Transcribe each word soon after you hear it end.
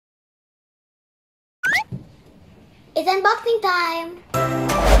It's unboxing time!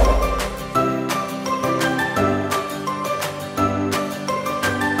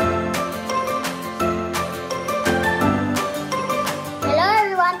 Hello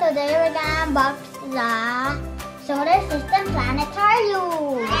everyone! Today we're gonna unbox the Solar System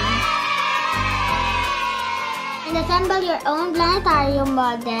Planetarium! And assemble your own planetarium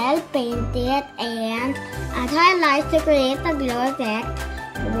model, paint it, and add highlights to create a glow effect.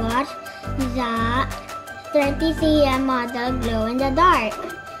 Watch the 30 cm model glow in the dark.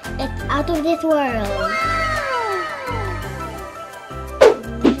 It's out of this world.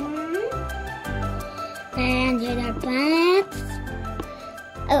 And here are planets.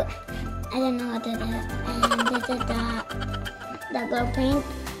 Oh, I don't know what it is. And this is the glow paint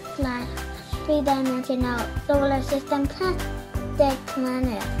slash 3-dimensional solar system plastic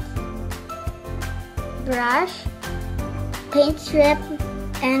planet. Brush, paint strip,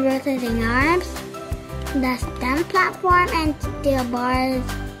 and rotating arms. The STEM platform and steel bars,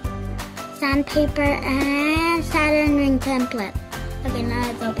 sandpaper, and Saturn ring template. Okay, now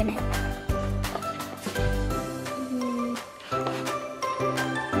let's open it.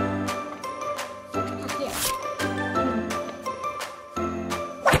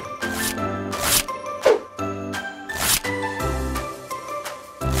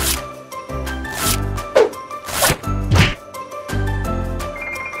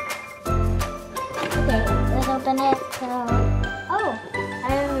 Open it. So, oh,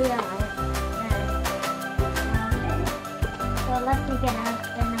 I didn't realize. Okay. So let's take it out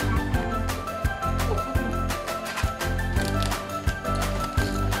in the package.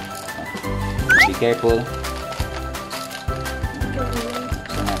 Be careful.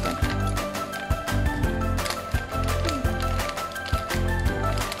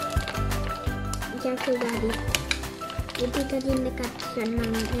 Be careful, Daddy. Hindi ka din nakatsan ng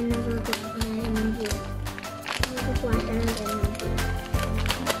nanonood ng view. Water and lemon juice.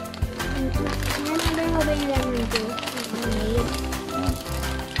 Another holding lemon juice made.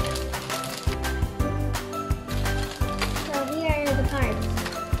 So here are the cards.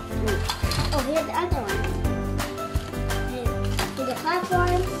 Oh, here's the other one. Here's the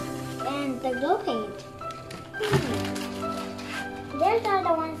platform and the glow paint. These are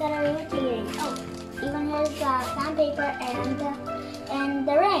the ones that are rotating. Oh, even here's the sandpaper and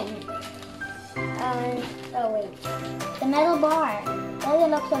the ring. Oh wait, the metal bar. Does it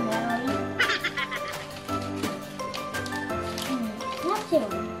look so metal-y?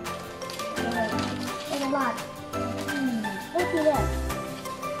 Neptune. Okay, there's a lot. Look at this.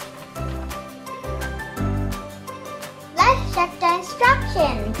 Let's check the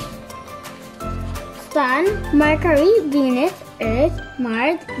instructions. Sun, Mercury, Venus, Earth,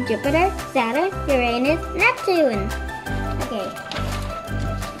 Mars, Jupiter, Saturn, Uranus, Neptune. Okay.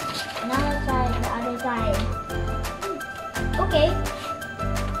 Now let's try the other side. Okay.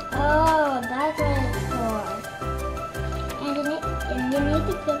 Oh, that's what it's for. And you need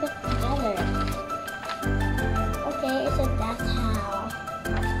to keep it together. Okay, so that's how.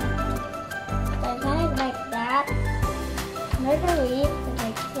 So it's kind of like that. Mercury is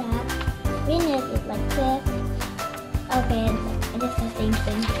like that. Venus is like this. Okay, and it's the same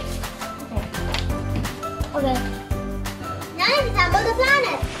thing. Okay. Okay. Now let's assemble the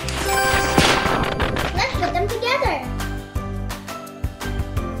planets. Let's put them together.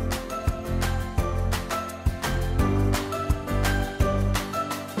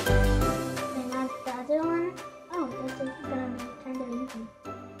 And now the other one. Oh, this is gonna be kind of easy.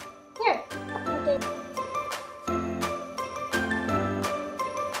 Here. Okay.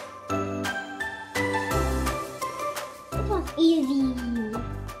 This one's easy.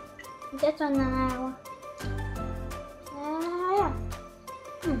 This one now. Yeah.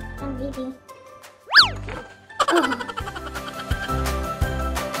 I'm eating.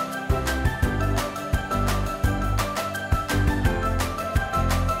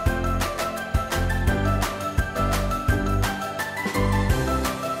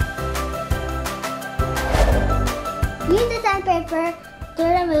 Use the sandpaper to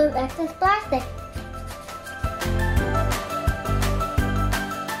remove excess plastic.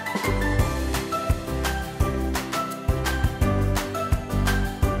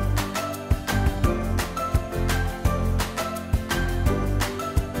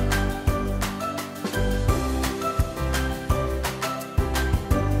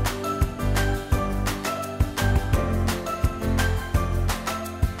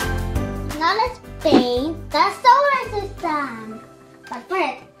 Now let's paint the solar system. But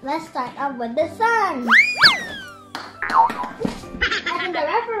first, let's start off with the sun. And the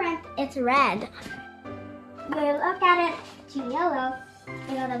reference is red. We'll look at it to yellow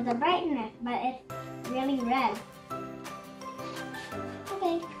because of the brightness, but it's really red.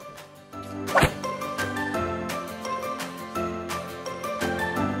 Okay.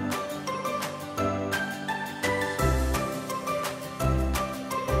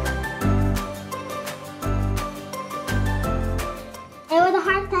 It was a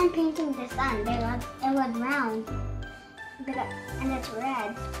hard time painting the sun because it was round and it's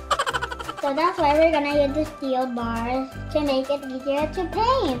red. So that's why we're gonna use the steel bars to make it easier to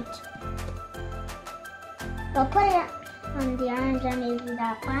paint. We'll put it on the orange and use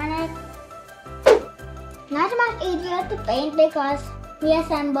the planet. Not much easier to paint because we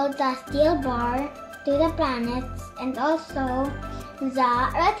assembled the steel bar to the planets and also the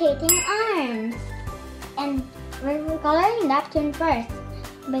rotating arms. And we're coloring Neptune first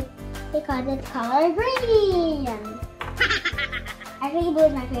because it's color green. Actually, blue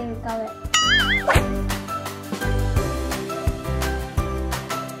is my favorite color.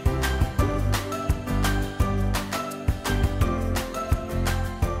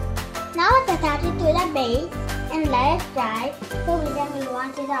 Now let's attach it to the base and let it dry so we can move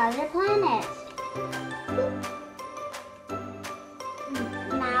on to the other planets.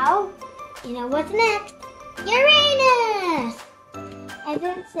 Now, you know what's next? Uranus! As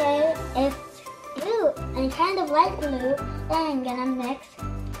it says, it's blue and kind of light blue. Then I'm gonna mix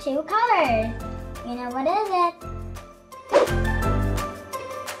two colors. You know what is it?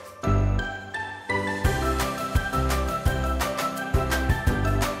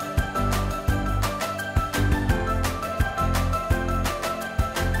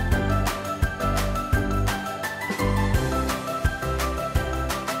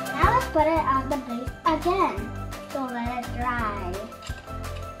 Now let's put it on the base again. So let it dry.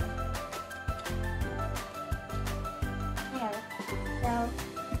 So,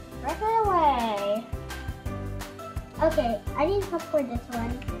 break it away. Okay, I need help for this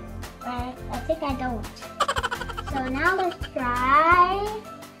one, but I think I don't. So now let's try.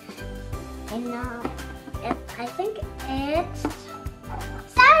 And now, I think it's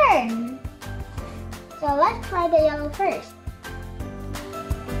Saturn. So let's try the yellow first.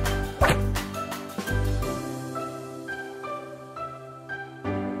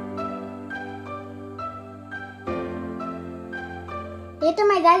 Later,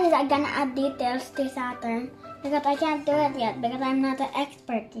 my dad is gonna add details to Saturn because I can't do it yet because I'm not an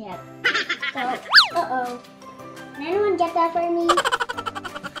expert yet. So, uh-oh. Can anyone get that for me?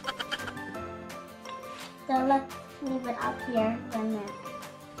 So let's leave it up here for a minute.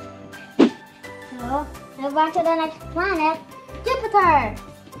 So, move on to the next planet, Jupiter.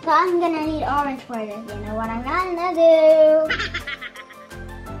 So I'm gonna need orange for this. You know what I'm gonna do?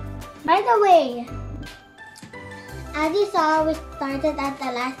 By the way, as you saw, we started at the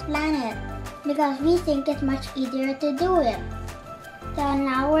last planet because we think it's much easier to do it. So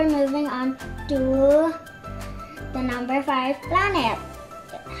now we're moving on to the number 5 planet.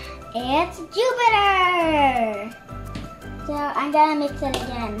 It's Jupiter! So I'm gonna mix it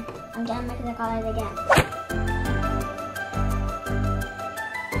again. I'm gonna mix the colors again.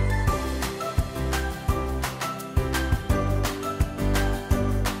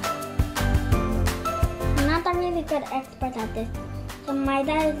 Really good expert at this, so my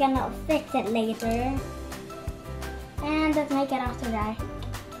dad is gonna fix it later. And let's make it also dry.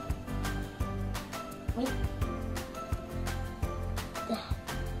 Wait.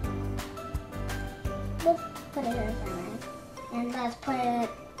 Let's put it here for a minute. And let's put it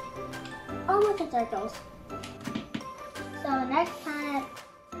almost in circles. So next planet,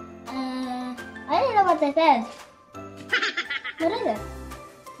 I don't know what this is. What is it?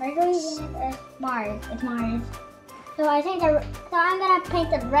 Mercury, Venus, Earth, Mars. It's Mars. So I think so I'm gonna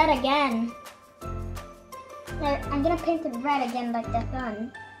paint it red again. I'm gonna paint it red again like the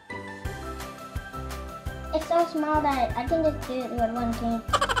sun. It's so small that I can just do it with one paint.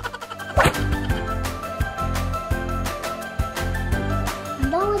 I'm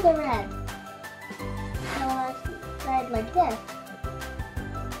done with the red. So let's red like this.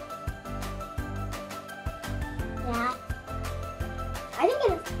 Yeah. I think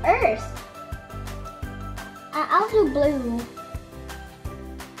it's Earth. I'll do blue.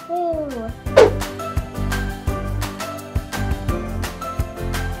 Ooh.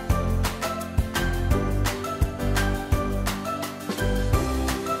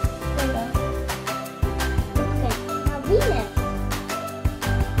 There we go. Okay, now Venus.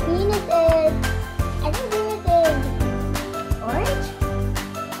 Venus is, I think Venus is orange,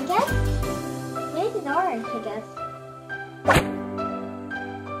 I guess? Venus is orange, I guess.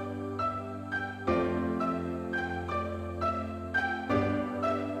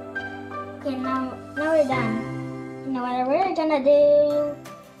 Okay, now we're done. You know what we're gonna do?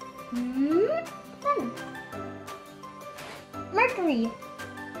 Mercury.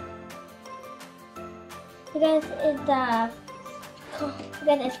 because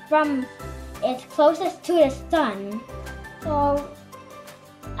it's closest to the sun. So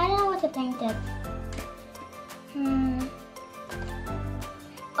I don't know what to paint it.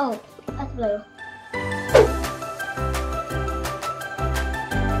 Oh, that's blue.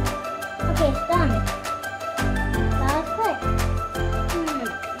 Okay, it's done. That was quick.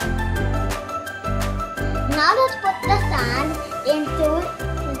 Now let's put the sun into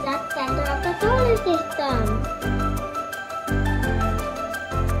the center of the solar system.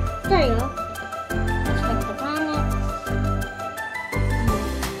 There you go. Let's check the planets.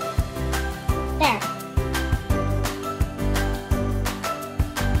 There.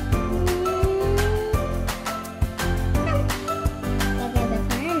 Look at the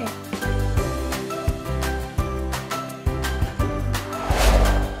planets.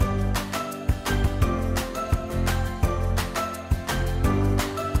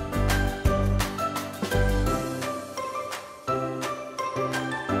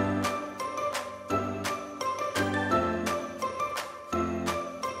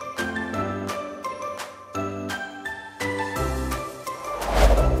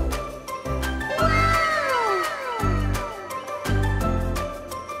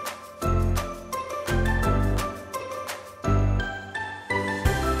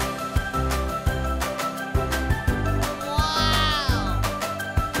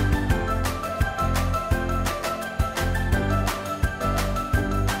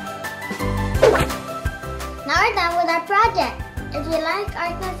 Now we're done with our project. If you like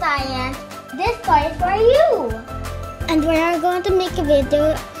art and science, this toy is for you. And we are going to make a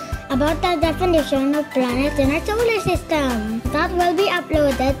video about the definition of planets in our solar system. That will be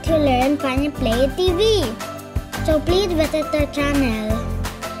uploaded to Learn, Fun and Play TV. So please visit our channel.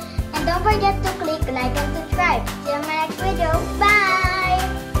 And don't forget to click like and subscribe. See you in my next video. Bye!